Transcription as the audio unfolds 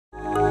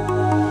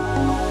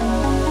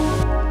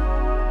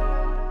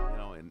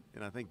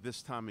think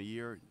this time of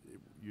year,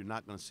 you're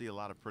not going to see a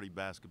lot of pretty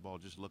basketball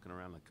just looking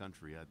around the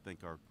country. I think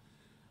our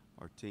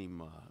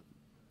team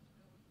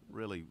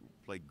really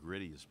played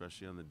gritty,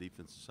 especially on the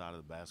defensive side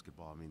of the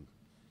basketball. I mean,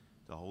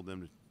 to hold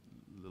them to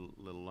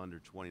little under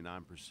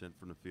 29%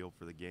 from the field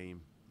for the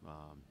game.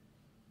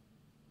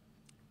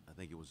 I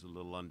think it was a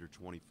little under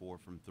 24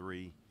 from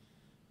three.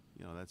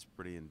 You know, that's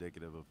pretty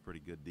indicative of pretty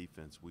good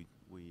defense. We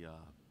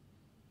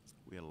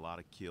had a lot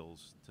of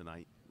kills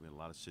tonight. We had a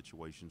lot of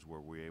situations where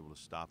we were able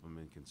to stop them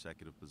in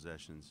consecutive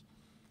possessions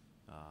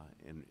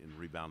and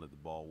rebounded the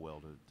ball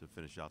well to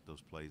finish out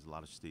those plays. A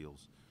lot of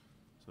steals.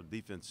 So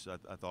defense,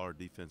 I thought our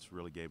defense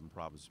really gave them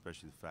problems,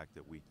 especially the fact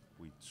that we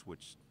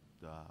switched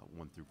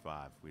 1 through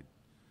 5.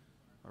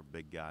 Our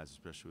big guys,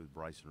 especially with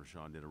Bryce and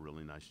Rashawn, did a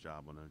really nice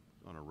job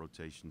on our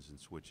rotations and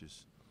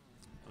switches.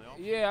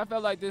 Yeah, I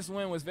felt like this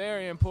win was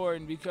very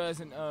important because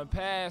in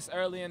past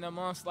early in the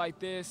months like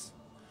this,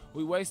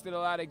 we wasted a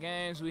lot of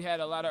games. We had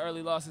a lot of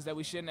early losses that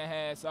we shouldn't have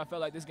had, so I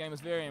felt like this game was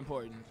very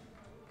important.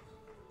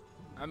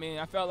 I mean,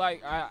 I felt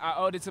like I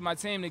owed it to my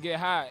team to get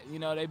hot. You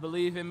know, they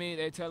believe in me.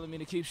 They're telling me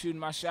to keep shooting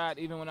my shot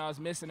even when I was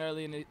missing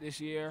early in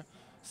this year.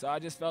 So I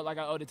just felt like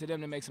I owed it to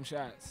them to make some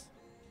shots.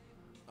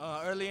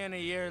 Early in the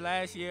year,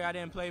 last year, I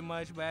didn't play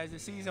much, but as the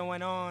season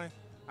went on,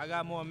 I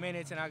got more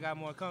minutes and I got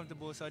more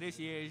comfortable. So this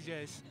year is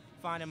just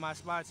finding my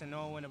spots and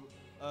knowing when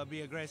to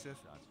be aggressive.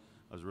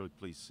 I was really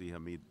pleased to see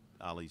Hameed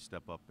Ali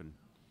step up and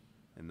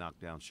knock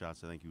down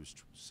shots. I think he was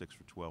 6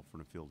 for 12 from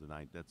the field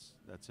tonight.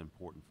 That's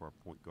important for our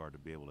point guard to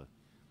be able to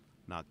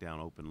knock down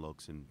open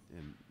looks and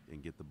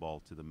get the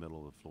ball to the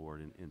middle of the floor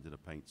and into the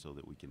paint so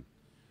that we can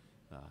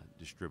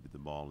distribute the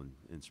ball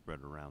and spread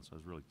it around. So I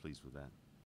was really pleased with that.